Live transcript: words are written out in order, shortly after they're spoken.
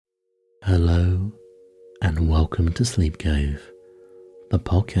Hello and welcome to Sleep Cove, the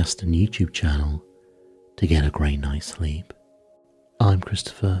podcast and YouTube channel to get a great night's sleep. I'm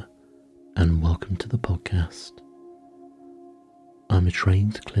Christopher and welcome to the podcast. I'm a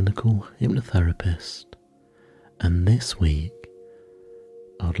trained clinical hypnotherapist, and this week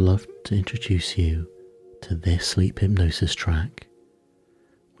I'd love to introduce you to this sleep hypnosis track,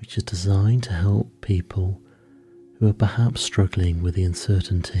 which is designed to help people who are perhaps struggling with the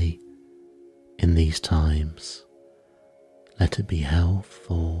uncertainty in these times, let it be health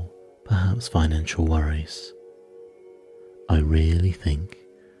or perhaps financial worries. I really think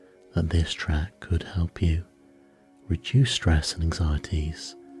that this track could help you reduce stress and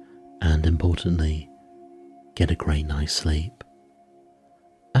anxieties, and importantly, get a great night's sleep.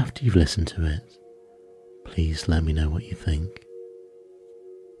 After you've listened to it, please let me know what you think.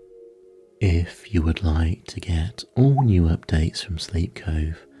 If you would like to get all new updates from Sleep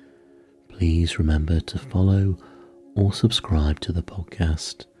Cove, please remember to follow or subscribe to the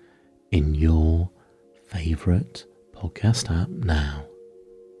podcast in your favourite podcast app now.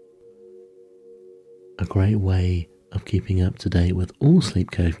 A great way of keeping up to date with all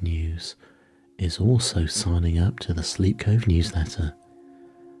Sleep Cove news is also signing up to the Sleep Cove newsletter.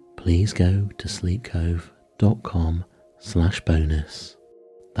 Please go to sleepcove.com/bonus.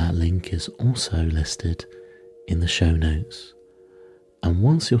 That link is also listed in the show notes. And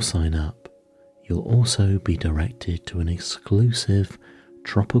once you'll sign up, you'll also be directed to an exclusive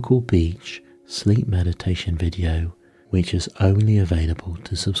tropical beach sleep meditation video, which is only available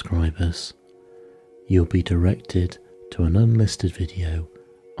to subscribers. You'll be directed to an unlisted video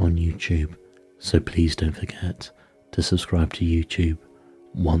on YouTube, so please don't forget to subscribe to YouTube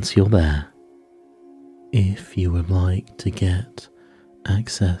once you're there. If you would like to get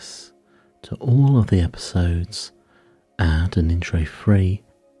access to all of the episodes and an intro free,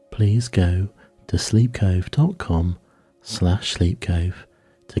 please go to sleepcove.com/sleepcove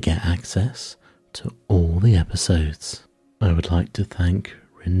to get access to all the episodes. I would like to thank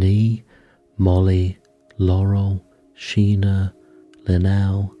Renee, Molly, Laurel, Sheena,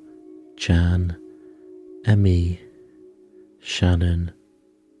 Linnell, Jan, Emmy, Shannon,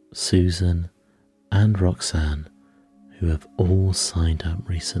 Susan, and Roxanne, who have all signed up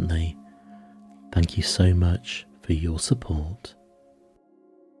recently. Thank you so much for your support.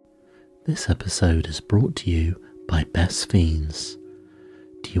 This episode is brought to you by Best Fiends.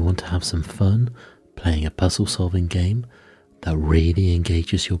 Do you want to have some fun playing a puzzle-solving game that really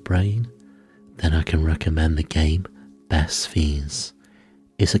engages your brain? Then I can recommend the game Best Fiends.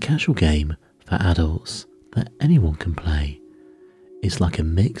 It's a casual game for adults that anyone can play. It's like a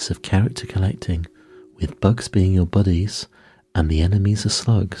mix of character collecting, with bugs being your buddies and the enemies are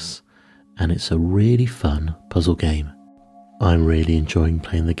slugs, and it's a really fun puzzle game. I'm really enjoying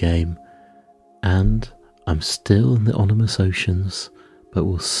playing the game, and I'm still in the Ominous Oceans, but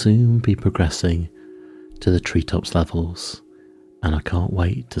will soon be progressing to the Treetops levels, and I can't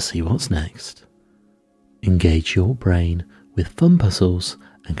wait to see what's next. Engage your brain with fun puzzles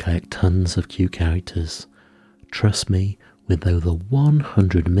and collect tons of cute characters. Trust me, with over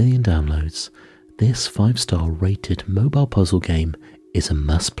 100 million downloads, this 5-star rated mobile puzzle game is a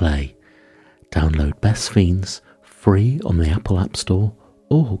must-play. Download Best Fiends free on the Apple App Store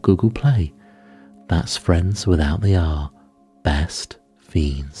or Google Play. That's friends without the R. Best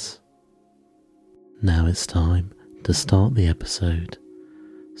Fiends. Now it's time to start the episode,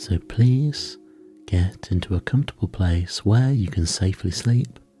 so please get into a comfortable place where you can safely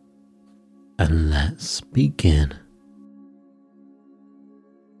sleep, and let's begin.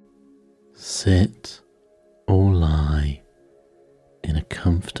 Sit or lie in a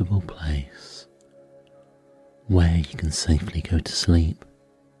comfortable place where you can safely go to sleep.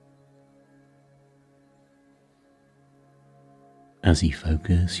 As you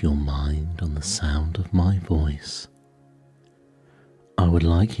focus your mind on the sound of my voice, I would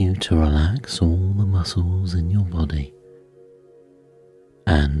like you to relax all the muscles in your body.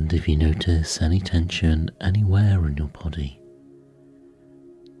 And if you notice any tension anywhere in your body,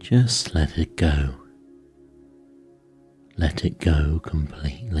 just let it go. Let it go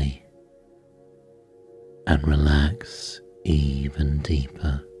completely and relax even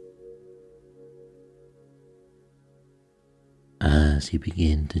deeper. As you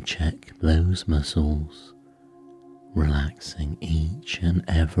begin to check those muscles, relaxing each and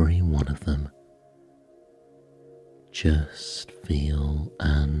every one of them, just feel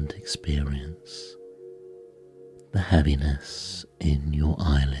and experience the heaviness in your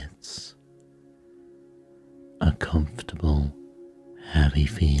eyelids, a comfortable, heavy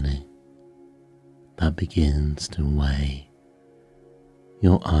feeling that begins to weigh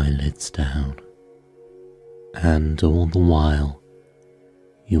your eyelids down, and all the while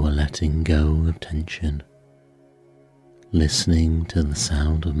you are letting go of tension, listening to the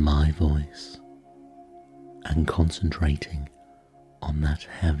sound of my voice and concentrating on that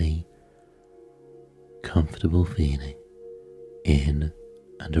heavy, comfortable feeling in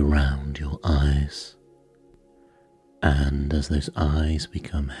and around your eyes. And as those eyes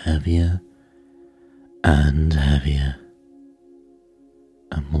become heavier and heavier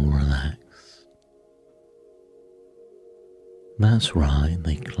and more relaxed, that's right,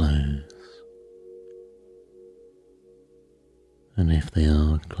 they close. And if they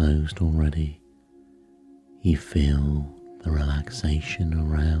are closed already, you feel the relaxation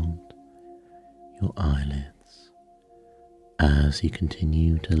around your eyelids as you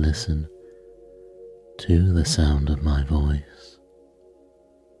continue to listen to the sound of my voice.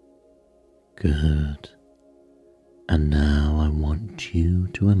 Good. And now I want you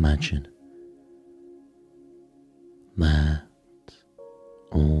to imagine that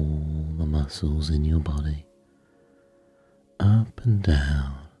all the muscles in your body, up and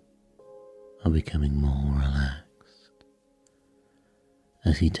down, are becoming more relaxed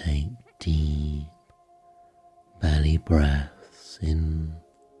as you take deep belly breaths in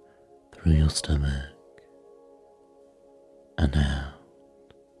through your stomach and out.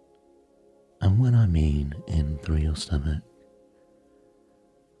 And when I mean in through your stomach,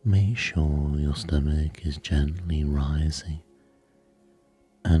 make sure your stomach is gently rising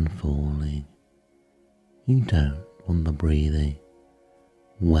and falling. You don't want the breathing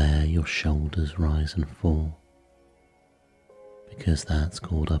where your shoulders rise and fall, because that's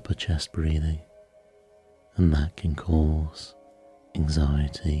called upper chest breathing, and that can cause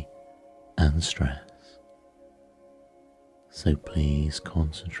anxiety and stress. So please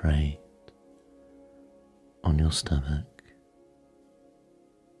concentrate on your stomach,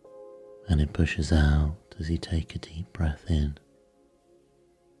 and it pushes out as you take a deep breath in.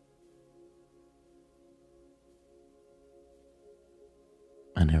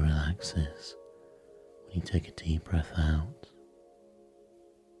 And it relaxes when you take a deep breath out.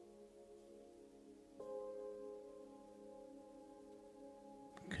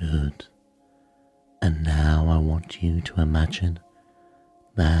 Good. And now I want you to imagine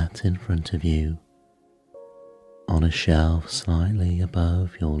that in front of you, on a shelf slightly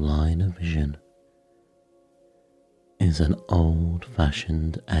above your line of vision, is an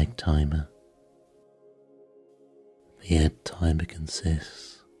old-fashioned egg timer. The egg timer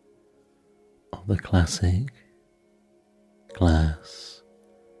consists of the classic glass,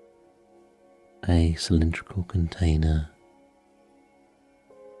 a cylindrical container,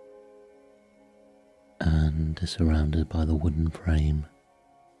 and is surrounded by the wooden frame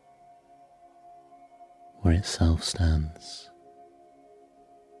where itself stands.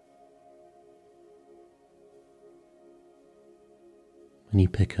 When you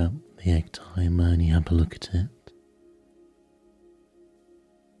pick up the egg timer and you have a look at it,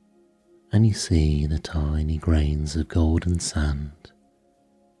 and you see the tiny grains of golden sand,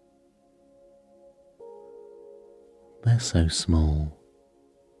 they're so small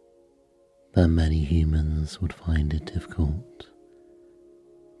that many humans would find it difficult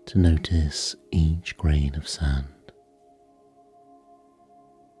to notice each grain of sand.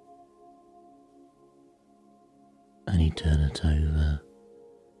 And you turn it over,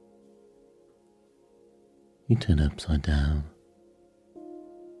 you turn it upside down,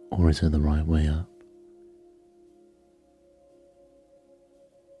 or is it the right way up?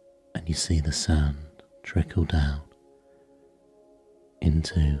 And you see the sand trickle down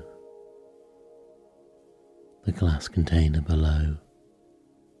into the glass container below.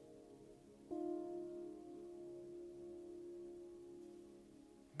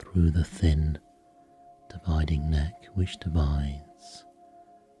 Through the thin dividing neck which divides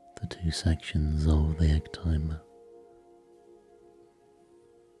the two sections of the egg timer.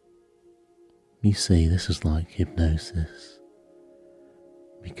 You see, this is like hypnosis,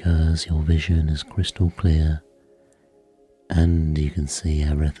 because your vision is crystal clear and you can see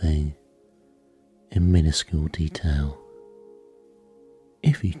everything in minuscule detail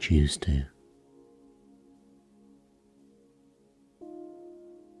if you choose to.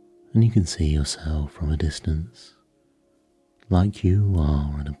 And you can see yourself from a distance, like you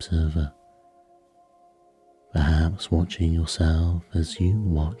are an observer, perhaps watching yourself as you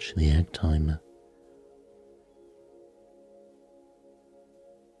watch the egg timer.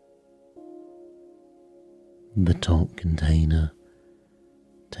 The top container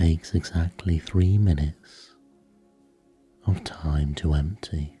takes exactly 3 minutes of time to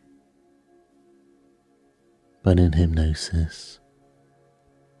empty. But in hypnosis,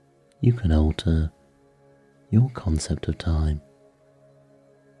 you can alter your concept of time,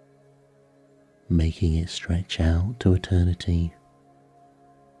 making it stretch out to eternity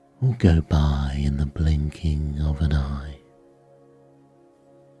or go by in the blinking of an eye.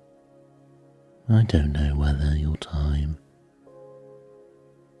 I don't know whether your time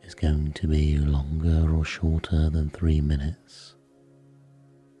is going to be longer or shorter than 3 minutes,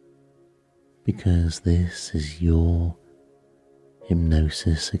 because this is your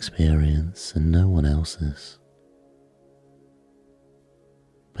hypnosis experience and no one else's.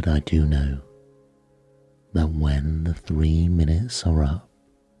 But I do know that when the 3 minutes are up,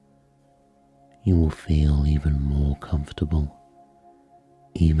 you will feel even more comfortable,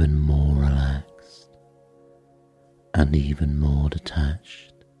 even more relaxed, and even more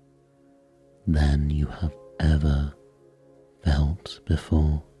detached than you have ever felt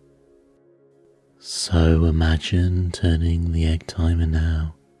before. So imagine turning the egg timer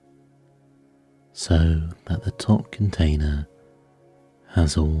now so that the top container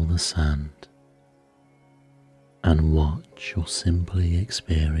has all the sand, and watch or simply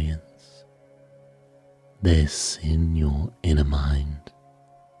experience this in your inner mind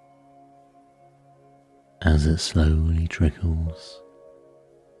as it slowly trickles,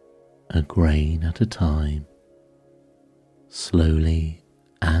 a grain at a time, slowly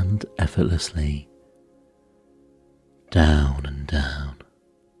and effortlessly, down and down,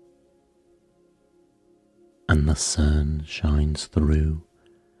 and the sun shines through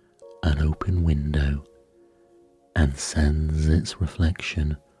an open window and sends its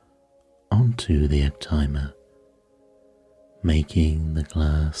reflection onto the egg timer, making the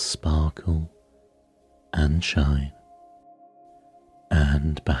glass sparkle and shine.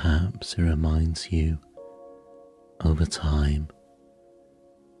 And perhaps it reminds you over time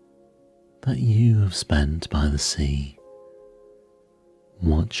that you have spent by the sea,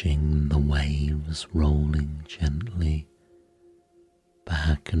 watching the waves rolling gently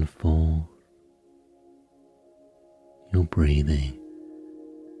back and forth. Your breathing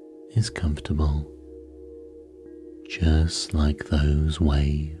is comfortable, just like those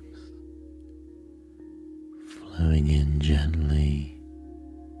waves, flowing in gently,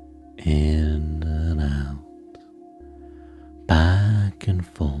 in and out, back and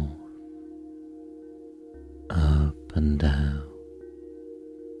forth, up and down,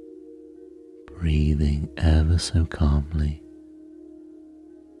 breathing ever so calmly,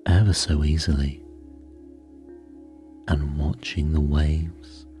 ever so easily, and watching the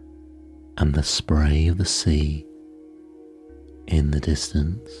waves and the spray of the sea in the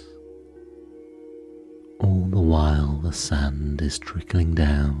distance. All the while the sand is trickling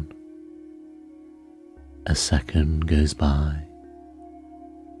down. A second goes by,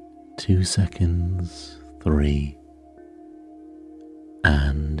 2 seconds, 3,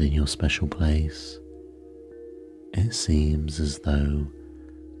 and in your special place, it seems as though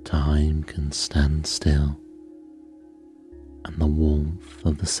time can stand still, and the warmth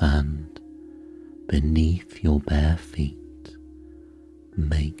of the sand beneath your bare feet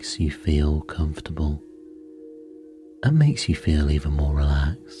makes you feel comfortable and makes you feel even more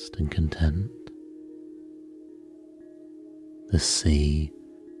relaxed and content. The sea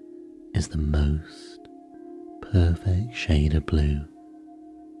is the most perfect shade of blue,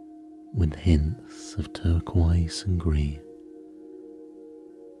 with hints of turquoise and green,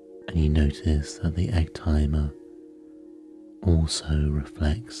 and you notice that the egg timer also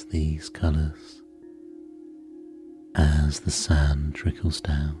reflects these colours as the sand trickles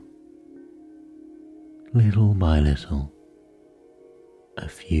down. Little by little, a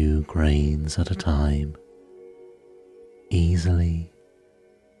few grains at a time, easily,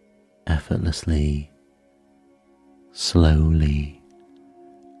 effortlessly, slowly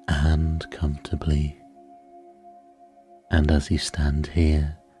and comfortably. And as you stand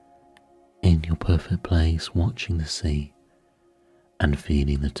here in your perfect place watching the sea and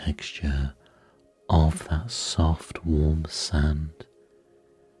feeling the texture of that soft warm sand,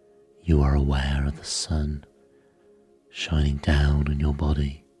 you are aware of the sun shining down on your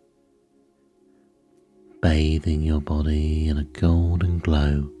body, bathing your body in a golden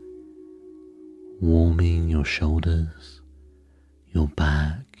glow, warming your shoulders, your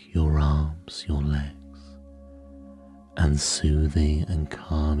back, your arms, your legs, and soothing and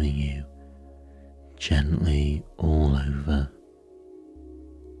calming you gently all over.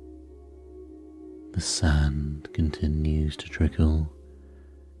 The sand continues to trickle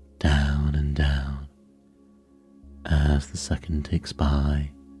down and down as the second ticks by,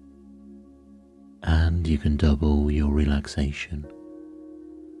 and you can double your relaxation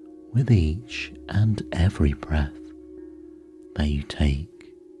with each and every breath that you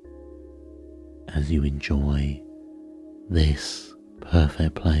take as you enjoy this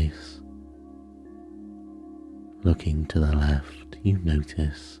perfect place. Looking to the left, you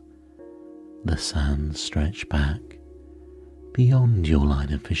notice the sands stretch back beyond your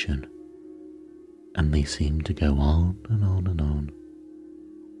line of vision, and they seem to go on and on and on,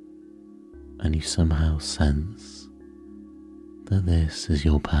 and you somehow sense that this is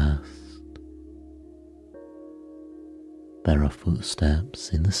your past. There are footsteps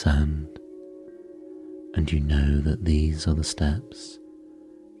in the sand, and you know that these are the steps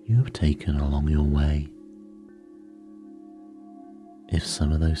you have taken along your way. If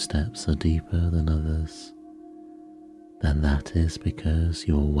some of those steps are deeper than others, then that is because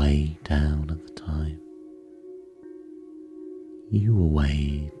you were way down at the time. You were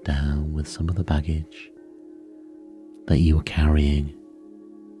way down with some of the baggage that you were carrying.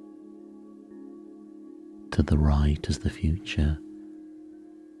 To the right is the future,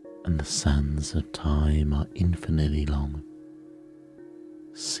 and the sands of time are infinitely long,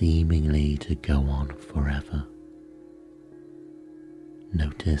 seemingly to go on forever.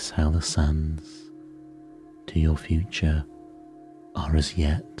 Notice how the sands to your future are as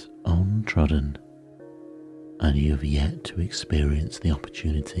yet untrodden, and you have yet to experience the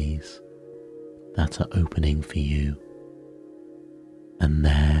opportunities that are opening for you. And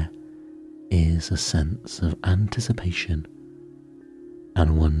there is a sense of anticipation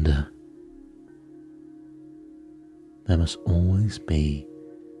and wonder. There must always be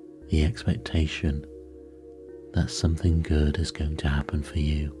the expectation that something good is going to happen for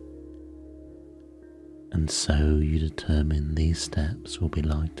you, and so you determine these steps will be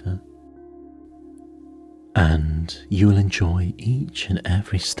lighter, and you will enjoy each and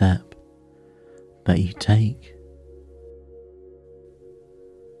every step that you take.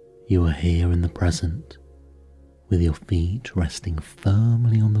 You are here in the present, with your feet resting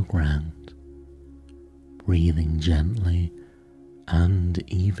firmly on the ground, breathing gently and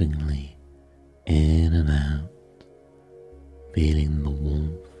evenly in and out, feeling the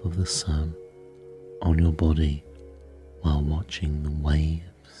warmth of the sun on your body while watching the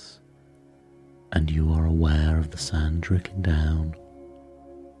waves, and you are aware of the sand trickling down.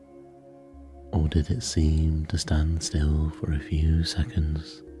 Or did it seem to stand still for a few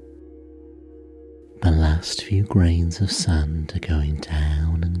seconds? The last few grains of sand are going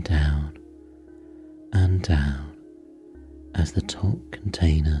down and down and down as the top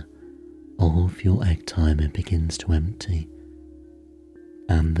container of your egg timer begins to empty,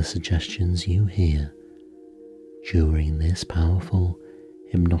 and the suggestions you hear during this powerful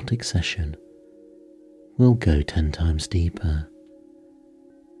hypnotic session will go 10 times deeper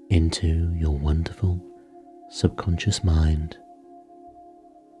into your wonderful subconscious mind.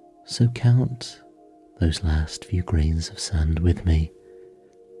 So count those last few grains of sand with me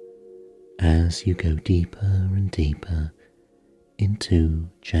as you go deeper and deeper into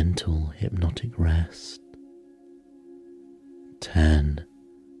gentle hypnotic rest. 10.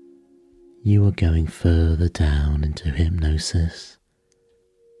 You are going further down into hypnosis.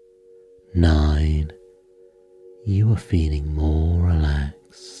 9. You are feeling more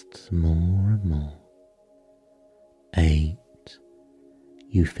relaxed, more and more. 8.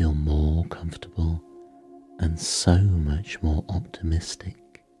 You feel more comfortable and so much more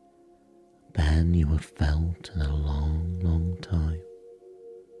optimistic than you have felt in a long, long time.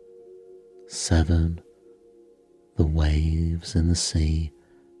 7. The waves in the sea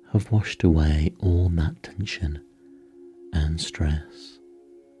have washed away all that tension and stress.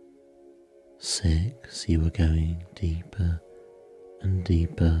 6. You are going deeper and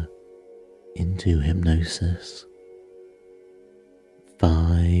deeper into hypnosis.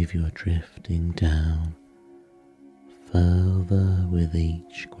 5. You are drifting down further with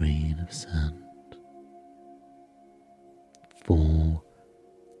each grain of sand. 4.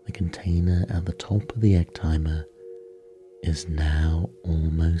 The container at the top of the egg timer is now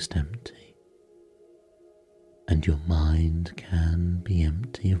almost empty, and your mind can be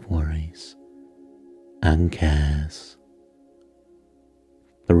empty of worries and cares.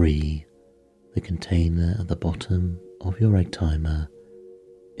 3. The container at the bottom of your egg timer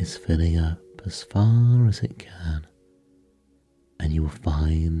is filling up as far as it can, and you will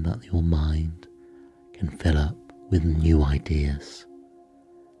find that your mind can fill up with new ideas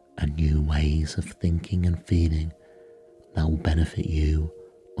and new ways of thinking and feeling that will benefit you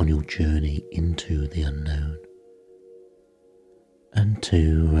on your journey into the unknown. And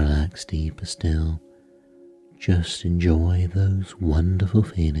to relax deeper still, just enjoy those wonderful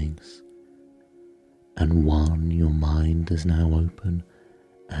feelings. And one, your mind is now open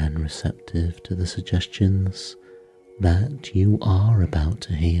and receptive to the suggestions that you are about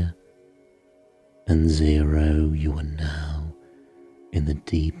to hear. and 0, you are now in the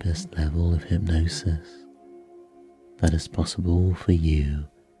deepest level of hypnosis that is possible for you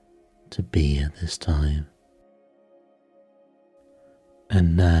to be at this time.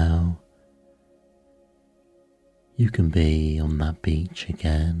 And now you can be on that beach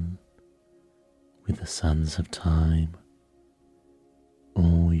again with the sands of time,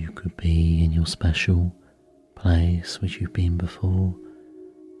 or you could be in your special place which you've been before,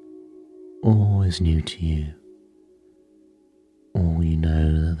 or is new to you, or you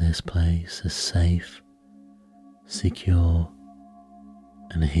know that this place is safe, secure,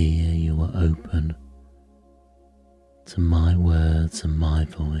 and here you are open to my words and my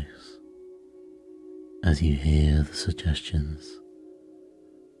voice as you hear the suggestions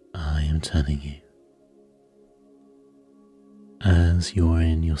I am telling you. As you're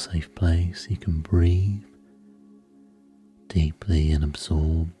in your safe place, you can breathe deeply and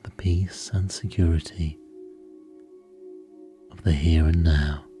absorb the peace and security of the here and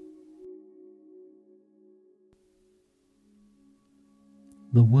now.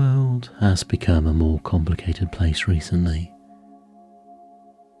 The world has become a more complicated place recently,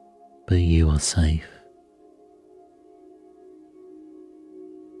 but you are safe.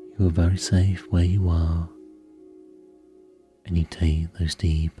 You are very safe where you are, and you take those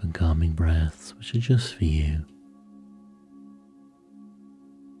deep and calming breaths which are just for you.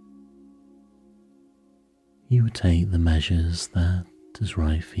 You would take the measures that is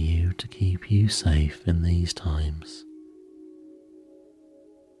right for you to keep you safe in these times.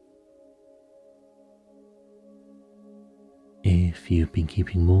 If you've been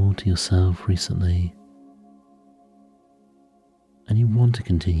keeping more to yourself recently, and you want to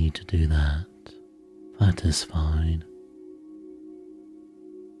continue to do that, that is fine.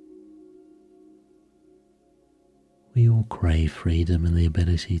 We all crave freedom and the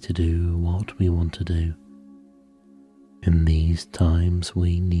ability to do what we want to do. In these times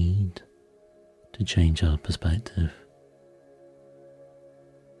we need to change our perspective.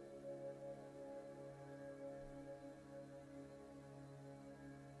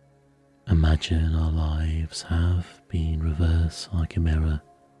 Imagine our lives have been reversed like a mirror,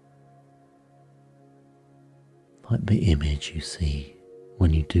 like the image you see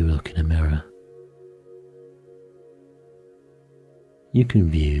when you do look in a mirror. You can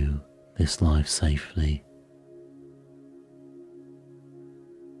view this life safely,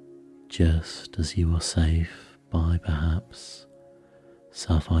 just as you are safe by perhaps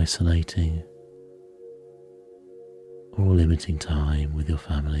self-isolating or limiting time with your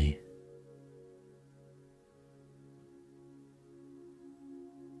family.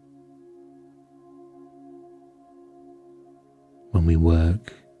 When we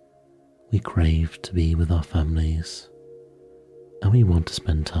work, we crave to be with our families, and we want to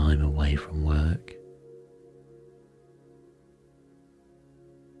spend time away from work.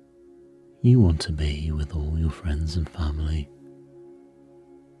 You want to be with all your friends and family,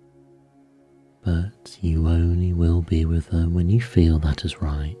 but you only will be with them when you feel that is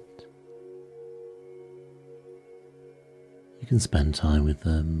right. You can spend time with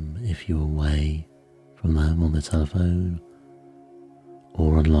them if you're away from them on the telephone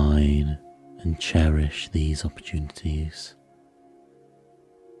or online, and cherish these opportunities.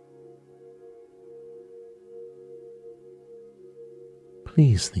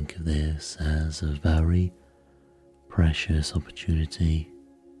 Please think of this as a very precious opportunity,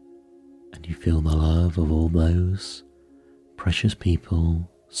 and you feel the love of all those precious people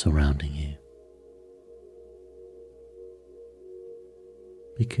surrounding you.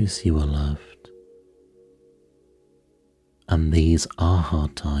 Because you are loved. And these are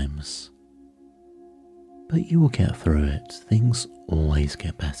hard times, but you will get through it. Things always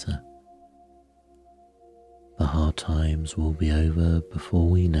get better. The hard times will be over before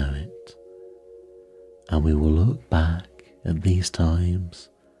we know it, and we will look back at these times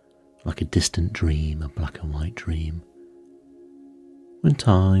like a distant dream, a black and white dream, when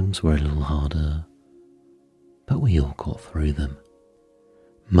times were a little harder, but we all got through them.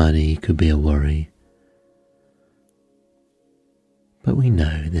 Money could be a worry, but we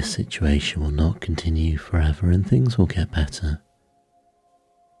know this situation will not continue forever and things will get better.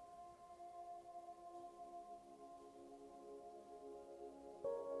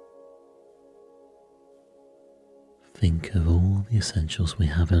 Think of all the essentials we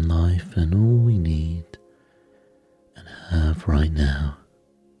have in life and all we need and have right now.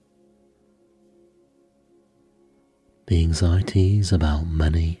 The anxieties about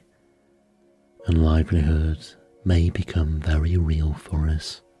money and livelihood may become very real for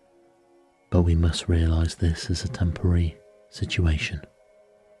us, but we must realize this is a temporary situation.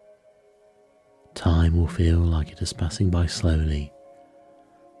 Time will feel like it is passing by slowly,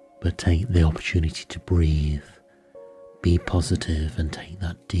 but take the opportunity to breathe, be positive, and take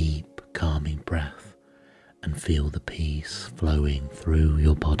that deep, calming breath and feel the peace flowing through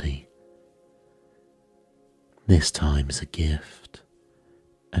your body. This time is a gift,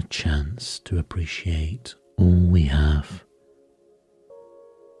 a chance to appreciate all we have.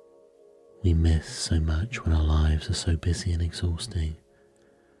 We miss so much when our lives are so busy and exhausting,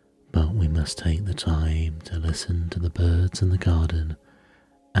 but we must take the time to listen to the birds in the garden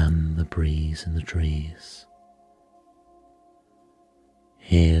and the breeze in the trees.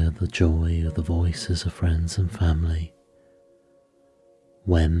 Hear the joy of the voices of friends and family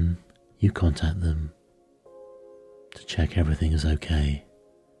when you contact them to check everything is okay.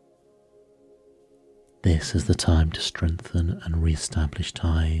 This is the time to strengthen and re-establish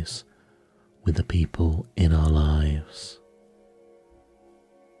ties with the people in our lives.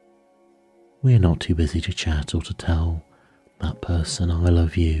 We are not too busy to chat or to tell that person, I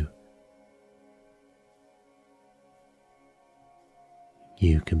love you.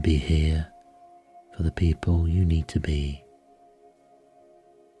 You can be here for the people you need to be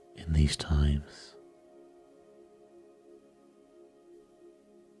in these times.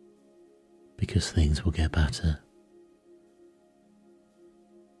 Because things will get better.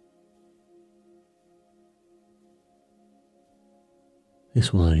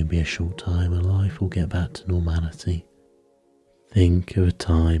 This will only be a short time and life will get back to normality. Think of a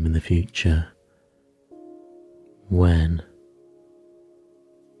time in the future when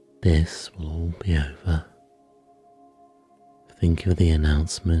this will all be over. Think of the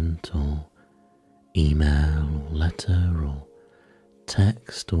announcement or email or letter or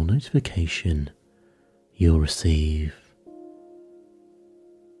text or notification you'll receive,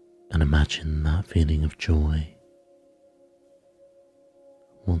 and imagine that feeling of joy.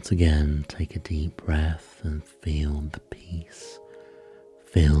 Once again, take a deep breath and feel the peace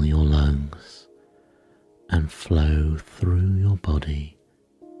fill your lungs and flow through your body,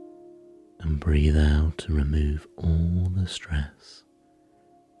 and breathe out to remove all the stress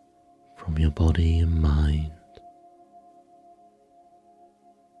from your body and mind.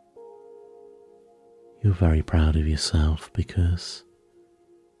 You're very proud of yourself because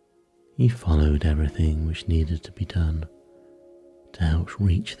you followed everything which needed to be done to help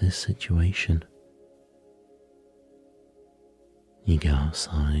reach this situation. You go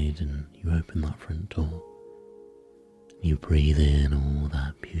outside and you open that front door. You breathe in all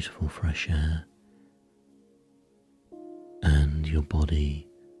that beautiful fresh air, and your body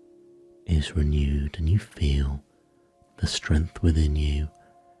is renewed, and you feel the strength within you,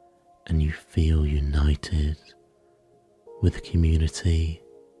 and you feel united with a community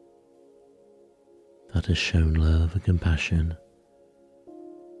that has shown love and compassion.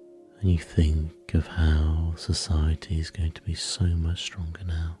 And you think of how society is going to be so much stronger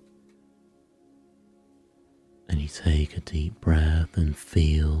now. And you take a deep breath and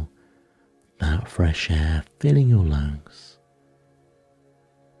feel that fresh air filling your lungs,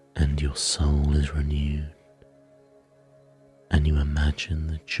 and your soul is renewed, and you imagine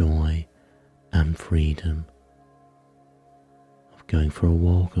the joy and freedom of going for a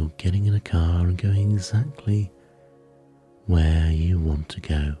walk or getting in a car and going exactly where you want to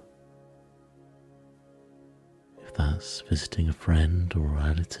go. If that's visiting a friend or a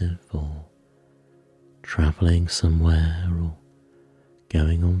relative, or travelling somewhere, or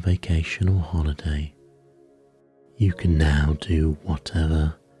going on vacation or holiday, you can now do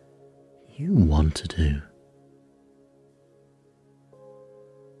whatever you want to do.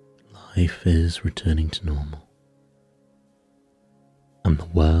 Life is returning to normal, and the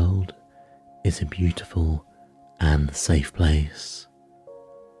world is a beautiful and safe place.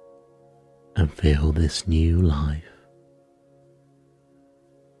 And feel this new life,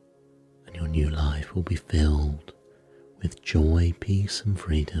 and your new life will be filled with joy, peace and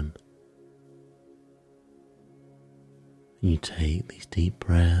freedom. You take these deep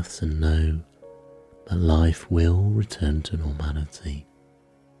breaths and know that life will return to normality,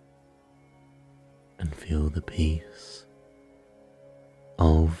 and feel the peace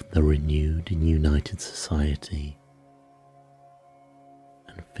of the renewed and united society,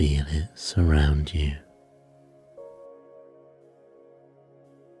 and feel it surround you.